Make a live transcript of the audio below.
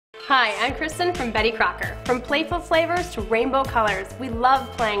Hi, I'm Kristen from Betty Crocker. From playful flavors to rainbow colors, we love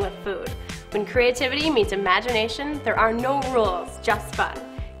playing with food. When creativity meets imagination, there are no rules, just fun.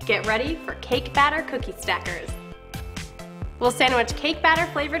 Get ready for cake batter cookie stackers. We'll sandwich cake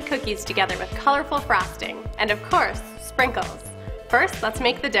batter flavored cookies together with colorful frosting, and of course, sprinkles. First, let's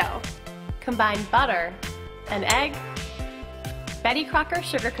make the dough. Combine butter, an egg, Betty Crocker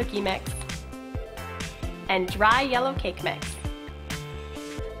sugar cookie mix, and dry yellow cake mix.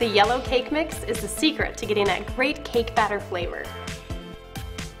 The yellow cake mix is the secret to getting that great cake batter flavor.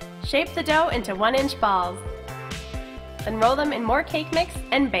 Shape the dough into 1-inch balls. Then roll them in more cake mix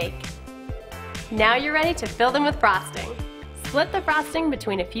and bake. Now you're ready to fill them with frosting. Split the frosting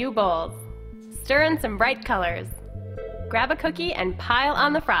between a few bowls. Stir in some bright colors. Grab a cookie and pile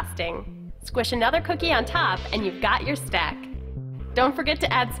on the frosting. Squish another cookie on top and you've got your stack. Don't forget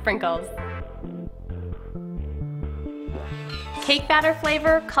to add sprinkles. Cake batter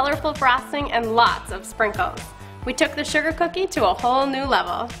flavor, colorful frosting, and lots of sprinkles. We took the sugar cookie to a whole new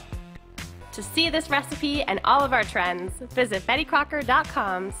level. To see this recipe and all of our trends, visit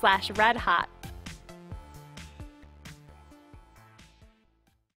bettycrocker.com/redhot.